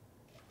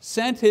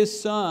sent His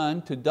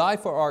Son to die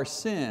for our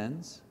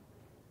sins,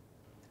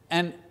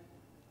 and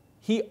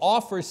He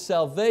offers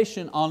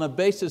salvation on a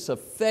basis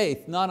of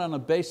faith, not on a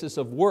basis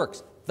of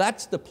works.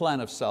 That's the plan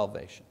of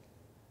salvation.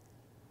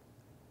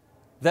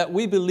 That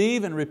we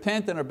believe and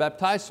repent and are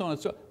baptized, so on and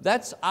so on.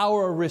 That's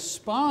our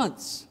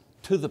response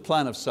to the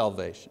plan of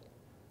salvation.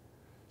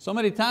 So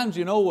many times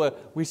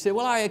we say,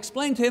 well, I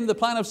explained to him the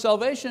plan of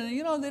salvation,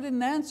 and they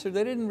didn't answer,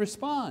 they didn't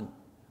respond.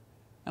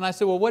 And I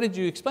said, well, what did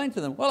you explain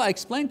to them? Well, I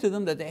explained to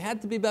them that they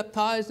had to be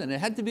baptized and it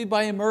had to be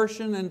by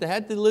immersion and they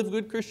had to live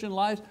good Christian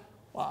lives.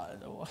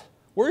 Well,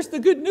 where's the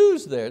good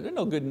news there? There's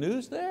no good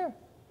news there.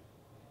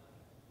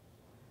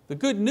 The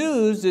good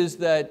news is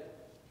that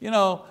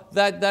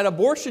that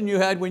abortion you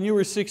had when you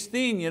were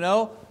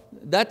 16,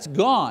 that's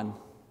gone.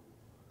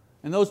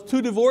 And those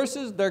 2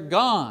 divorces, they're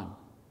gone.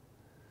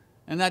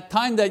 And that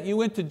time that you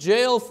went to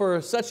jail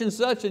for such and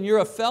such and you're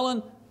a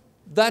felon,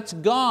 that's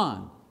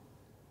gone.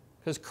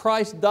 Because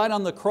Christ died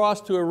on the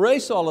cross to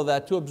erase all of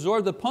that, to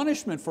absorb the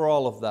punishment for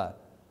all of that.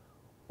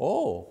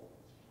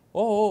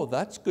 Oh,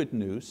 that's good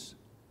news.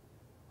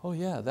 Oh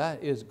yeah,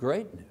 that is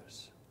great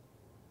news.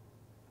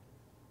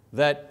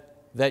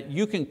 That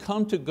you can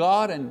come to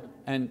God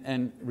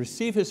and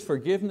receive His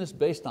forgiveness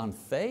based on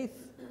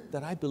faith,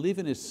 that I believe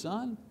in His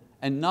Son,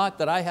 and not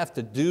that I have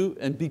to do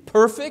and be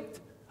perfect.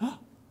 Well,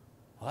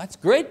 that's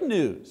great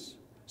news.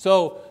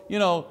 So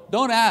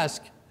don't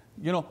ask,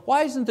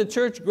 why isn't the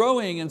church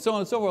growing and so on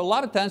and so forth. A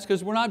lot of times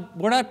because we're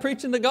not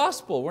preaching the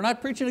gospel, we're not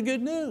preaching the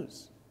good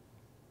news.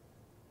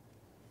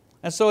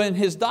 And so in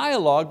His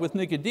dialogue with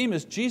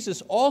Nicodemus,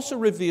 Jesus also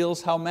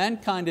reveals how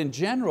mankind in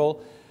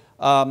general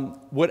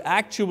would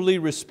actually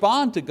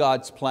respond to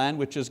God's plan,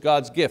 which is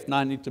God's gift. Now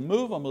I need to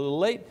move, I'm a little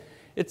late.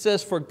 It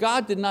says, for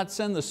God did not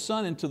send the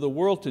Son into the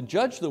world to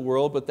judge the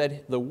world, but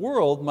that the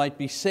world might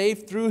be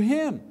saved through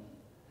Him.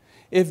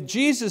 If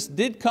Jesus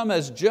did come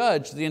as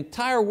judge, the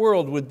entire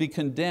world would be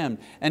condemned.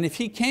 And if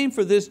He came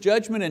for this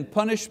judgment and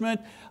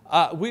punishment,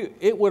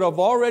 it would have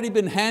already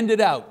been handed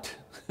out.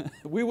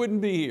 We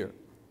wouldn't be here.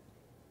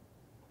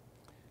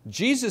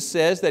 Jesus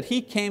says that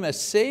He came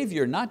as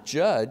Savior, not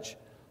judge,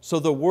 so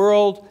the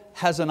world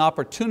has an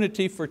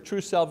opportunity for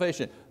true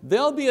salvation.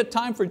 There'll be a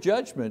time for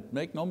judgment,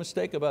 make no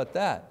mistake about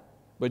that.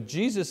 But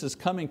Jesus is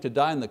coming to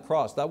die on the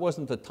cross. That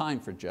wasn't the time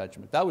for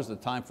judgment, that was the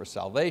time for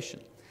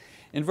salvation.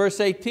 In verse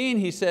 18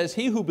 He says,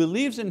 he who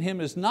believes in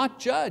Him is not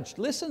judged.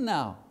 Listen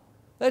now,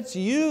 that's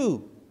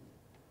you,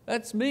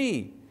 that's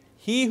me.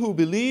 He who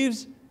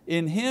believes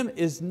in Him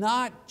is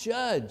not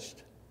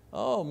judged.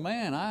 Oh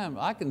man,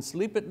 I can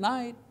sleep at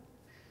night.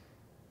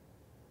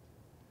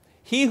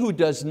 He who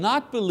does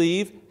not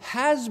believe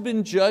has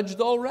been judged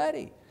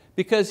already,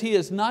 because he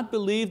has not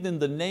believed in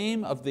the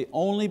name of the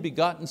only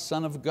begotten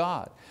Son of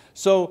God.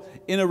 So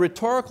in a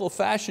rhetorical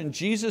fashion,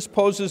 Jesus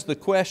poses the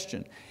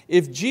question,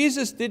 if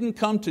Jesus didn't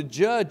come to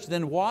judge,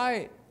 then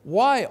why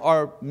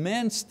are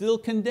men still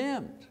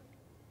condemned?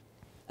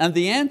 And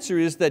the answer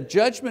is that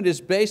judgment is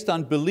based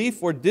on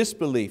belief or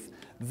disbelief.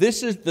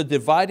 This is the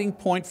dividing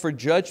point for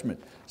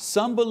judgment.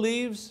 Some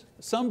believe,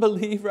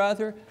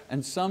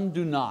 and some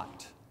do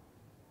not.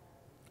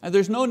 And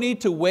there's no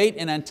need to wait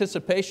in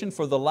anticipation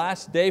for the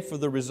last day for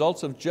the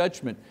results of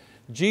judgment.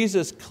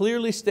 Jesus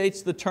clearly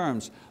states the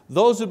terms.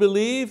 Those who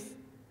believe,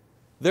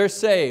 they're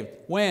saved.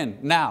 When?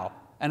 Now.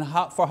 And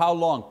for how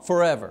long?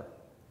 Forever.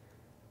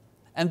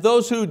 And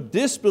those who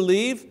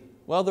disbelieve,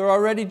 well, they're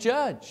already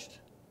judged.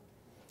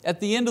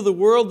 At the end of the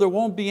world, there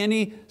won't be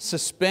any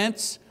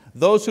suspense.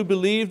 Those who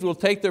believed will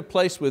take their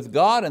place with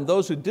God, and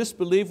those who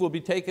disbelieve will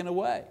be taken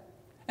away.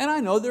 And I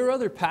know there are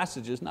other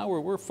passages. Now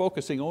we're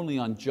focusing only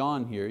on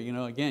John here.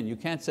 Again, you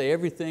can't say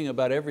everything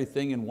about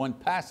everything in one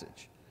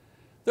passage.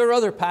 There are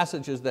other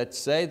passages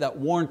that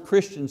warn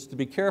Christians to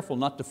be careful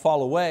not to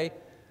fall away.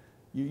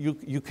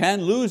 You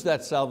can lose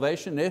that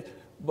salvation,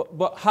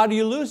 but how do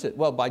you lose it?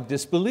 Well, by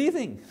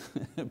disbelieving,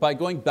 by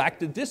going back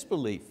to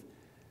disbelief.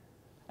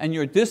 And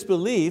your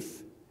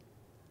disbelief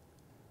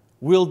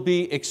will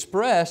be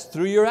expressed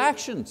through your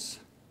actions.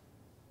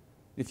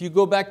 If you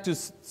go back to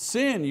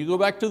sin, you go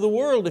back to the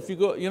world, if you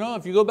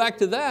go back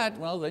to that,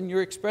 well, then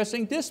you're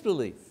expressing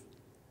disbelief.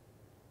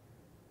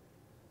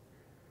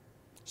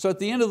 So at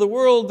the end of the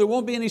world, there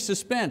won't be any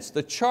suspense.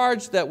 The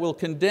charge that will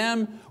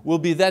condemn will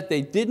be that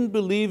they didn't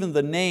believe in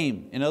the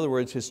name, in other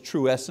words, His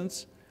true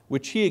essence,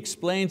 which He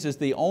explains is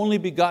the only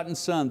begotten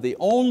Son, the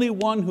only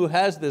one who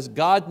has this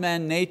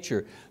God-man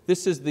nature.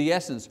 This is the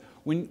essence.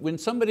 When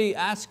somebody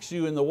asks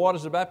you in the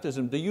waters of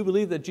baptism, do you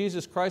believe that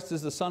Jesus Christ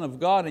is the Son of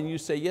God? And you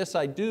say, yes,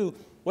 I do.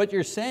 What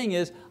you're saying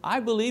is,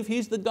 I believe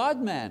He's the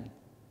God-man.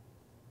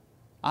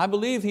 I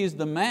believe He's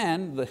the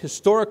man, the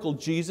historical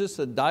Jesus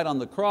that died on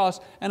the cross,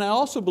 and I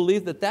also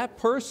believe that that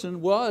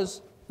person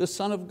was the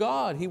Son of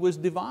God. He was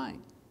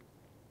divine.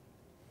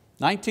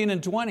 19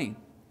 and 20,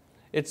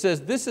 it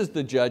says, this is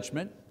the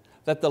judgment,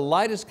 that the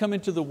light has come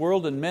into the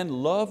world and men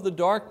love the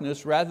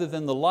darkness rather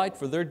than the light,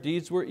 for their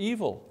deeds were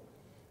evil.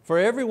 For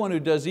everyone who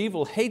does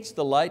evil hates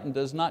the light and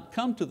does not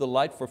come to the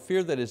light for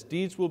fear that his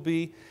deeds will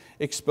be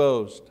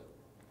exposed.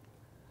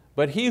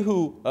 But he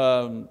who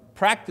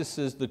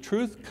practices the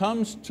truth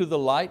comes to the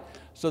light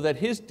so that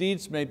his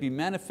deeds may be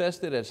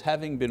manifested as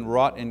having been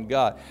wrought in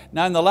God.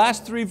 Now in the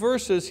last 3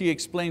 verses he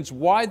explains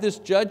why this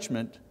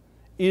judgment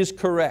is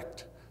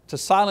correct, to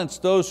silence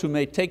those who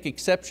may take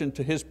exception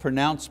to his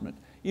pronouncement.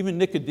 Even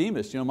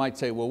Nicodemus might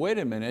say, well, wait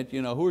a minute,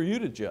 who are you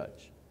to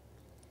judge?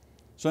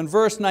 So in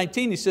verse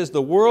 19 he says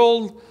the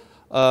word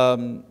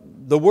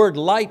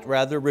light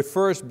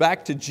refers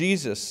back to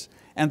Jesus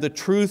and the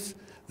truth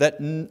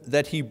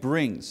that He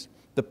brings.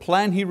 The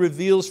plan He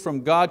reveals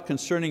from God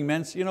concerning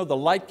men. The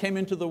light came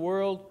into the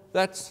world,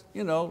 that's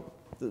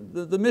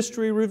the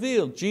mystery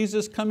revealed.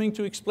 Jesus coming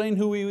to explain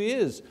who He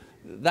is.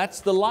 That's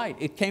the light,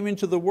 it came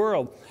into the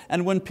world.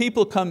 And when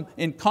people come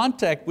in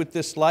contact with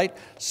this light,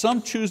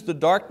 some choose the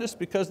darkness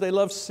because they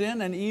love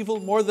sin and evil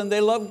more than they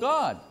love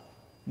God,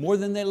 more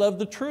than they love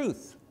the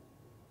truth.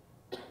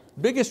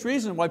 Biggest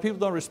reason why people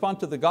don't respond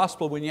to the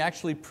gospel when you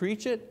actually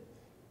preach it,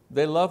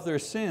 they love their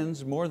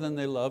sins more than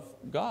they love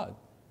God.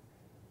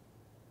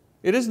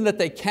 It isn't that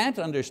they can't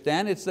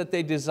understand, it's that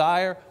they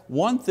desire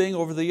one thing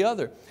over the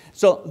other.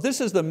 So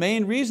this is the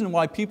main reason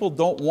why people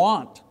don't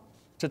want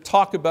to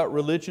talk about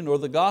religion or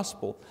the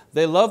gospel.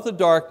 They love the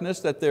darkness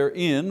that they're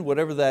in,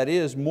 whatever that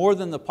is, more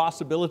than the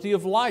possibility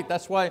of light.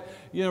 That's why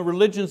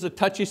religion's a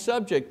touchy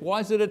subject. Why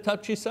is it a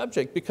touchy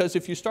subject? Because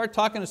if you start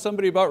talking to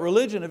somebody about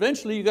religion,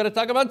 eventually you've got to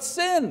talk about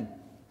sin.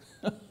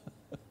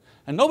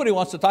 And nobody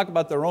wants to talk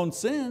about their own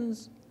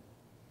sins.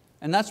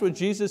 And that's what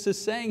Jesus is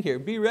saying here,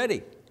 be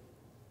ready.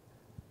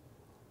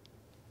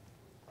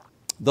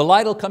 The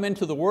light will come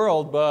into the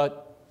world,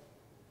 but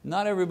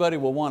not everybody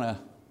will want to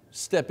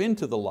step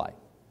into the light.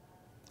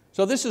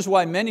 So this is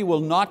why many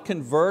will not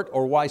convert,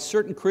 or why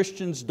certain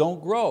Christians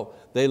don't grow.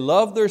 They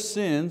love their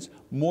sins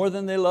more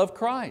than they love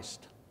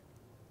Christ.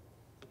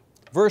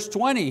 Verse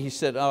 20, he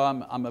said,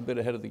 I'm a bit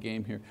ahead of the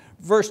game here.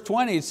 Verse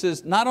 20, it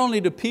says, not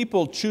only do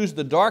people choose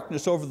the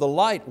darkness over the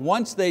light,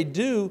 once they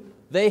do,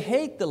 they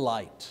hate the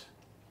light.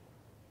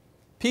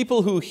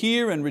 People who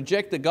hear and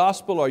reject the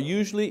gospel are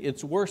usually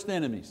its worst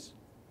enemies.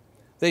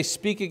 They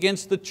speak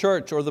against the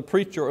church or the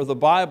preacher or the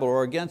Bible,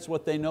 or against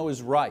what they know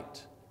is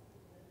right.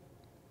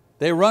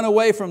 They run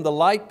away from the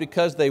light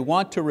because they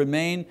want to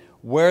remain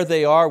where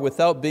they are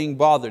without being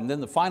bothered. And then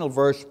in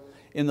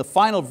the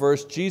final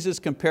verse, Jesus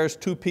compares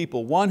 2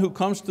 people. One who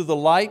comes to the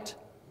light,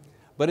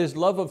 but his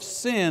love of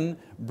sin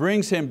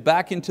brings him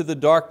back into the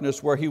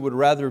darkness where he would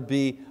rather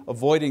be,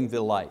 avoiding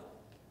the light.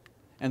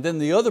 And then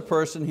the other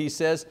person, he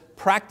says,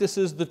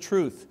 practices the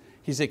truth.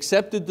 He's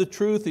accepted the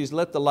truth, he's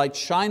let the light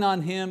shine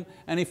on him,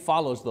 and he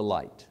follows the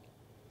light.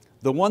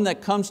 The one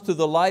that comes to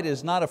the light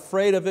is not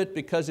afraid of it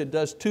because it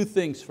does 2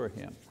 things for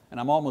him. And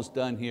I'm almost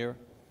done here.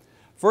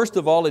 First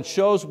of all, it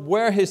shows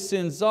where his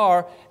sins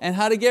are and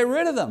how to get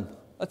rid of them.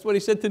 That's what he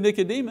said to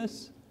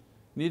Nicodemus.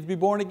 You need to be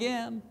born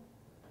again.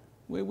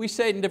 We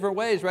say it in different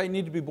ways, right? You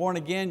need to be born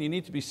again, you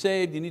need to be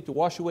saved, you need to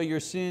wash away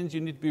your sins,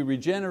 you need to be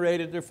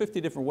regenerated. There are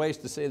 50 different ways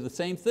to say the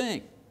same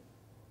thing.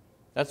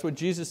 That's what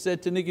Jesus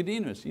said to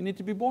Nicodemus. You need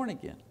to be born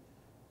again.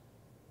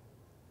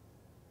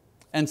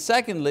 And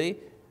secondly,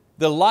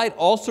 the light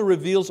also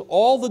reveals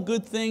all the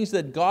good things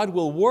that God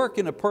will work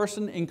in a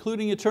person,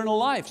 including eternal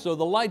life. So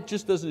the light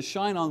just doesn't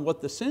shine on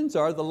what the sins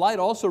are, the light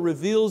also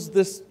reveals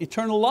this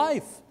eternal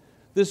life,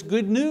 this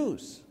good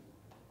news.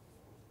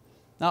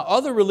 Now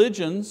other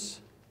religions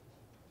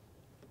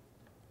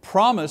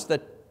promise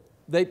that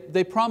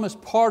they promise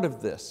part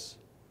of this,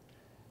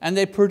 and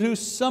they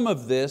produce some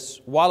of this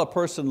while a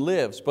person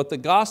lives, but the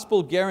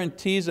gospel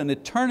guarantees an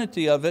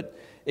eternity of it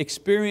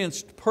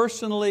experienced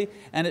personally,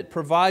 and it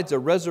provides a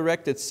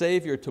resurrected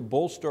Savior to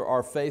bolster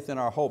our faith and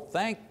our hope.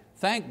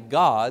 Thank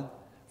God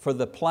for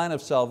the plan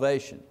of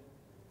salvation,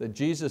 that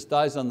Jesus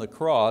dies on the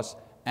cross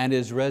and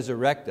is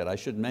resurrected. I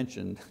should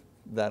mention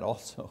that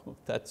also.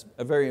 That's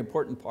a very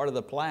important part of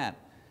the plan.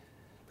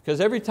 Because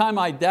every time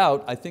I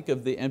doubt, I think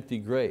of the empty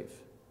grave.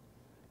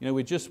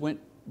 We just went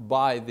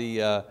by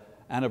the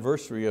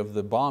anniversary of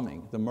the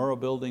bombing, the Murrah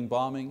building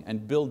bombing,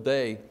 and Bill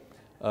Day,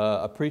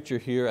 a preacher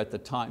here at the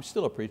time,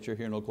 still a preacher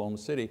here in Oklahoma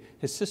City,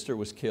 his sister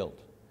was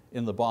killed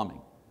in the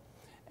bombing.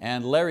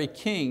 And Larry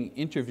King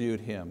interviewed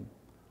him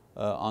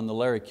on the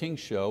Larry King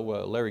show.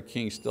 Larry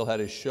King still had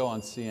his show on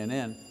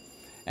CNN.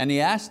 And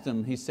he asked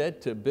him, he said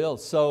to Bill,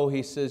 so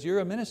he says, you're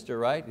a minister,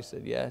 right? He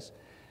said, yes.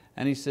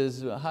 And he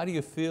says, how do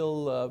you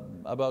feel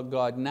about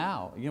God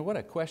now? What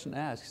a question to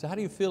ask. He said, how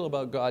do you feel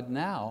about God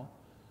now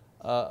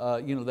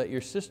that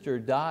your sister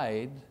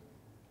died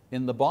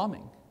in the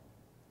bombing?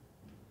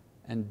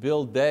 And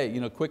Bill Day,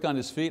 quick on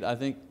his feet, I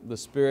think the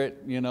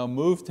Spirit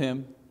moved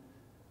him,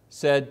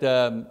 said,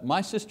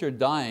 my sister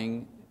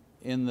dying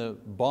in the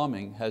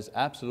bombing has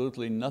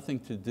absolutely nothing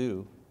to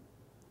do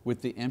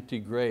with the empty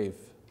grave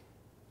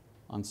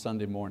on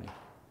Sunday morning.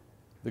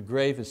 The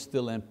grave is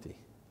still empty.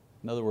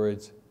 In other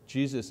words,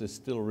 Jesus is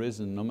still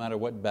risen, no matter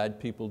what bad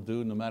people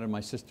do, no matter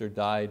my sister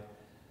died.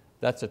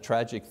 That's a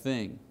tragic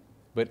thing,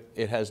 but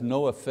it has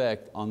no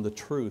effect on the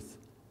truth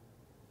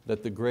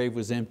that the grave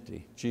was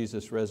empty.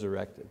 Jesus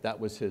resurrected. That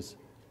was his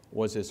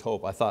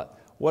hope. I thought,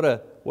 what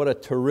a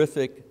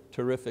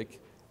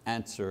terrific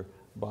answer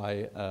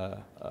by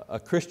a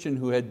Christian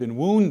who had been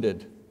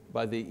wounded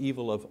by the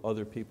evil of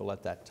other people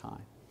at that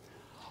time.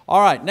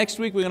 All right, next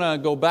week we're going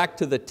to go back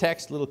to the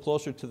text, a little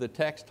closer to the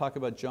text, talk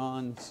about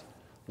John's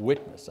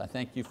witness. I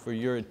thank you for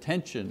your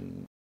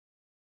attention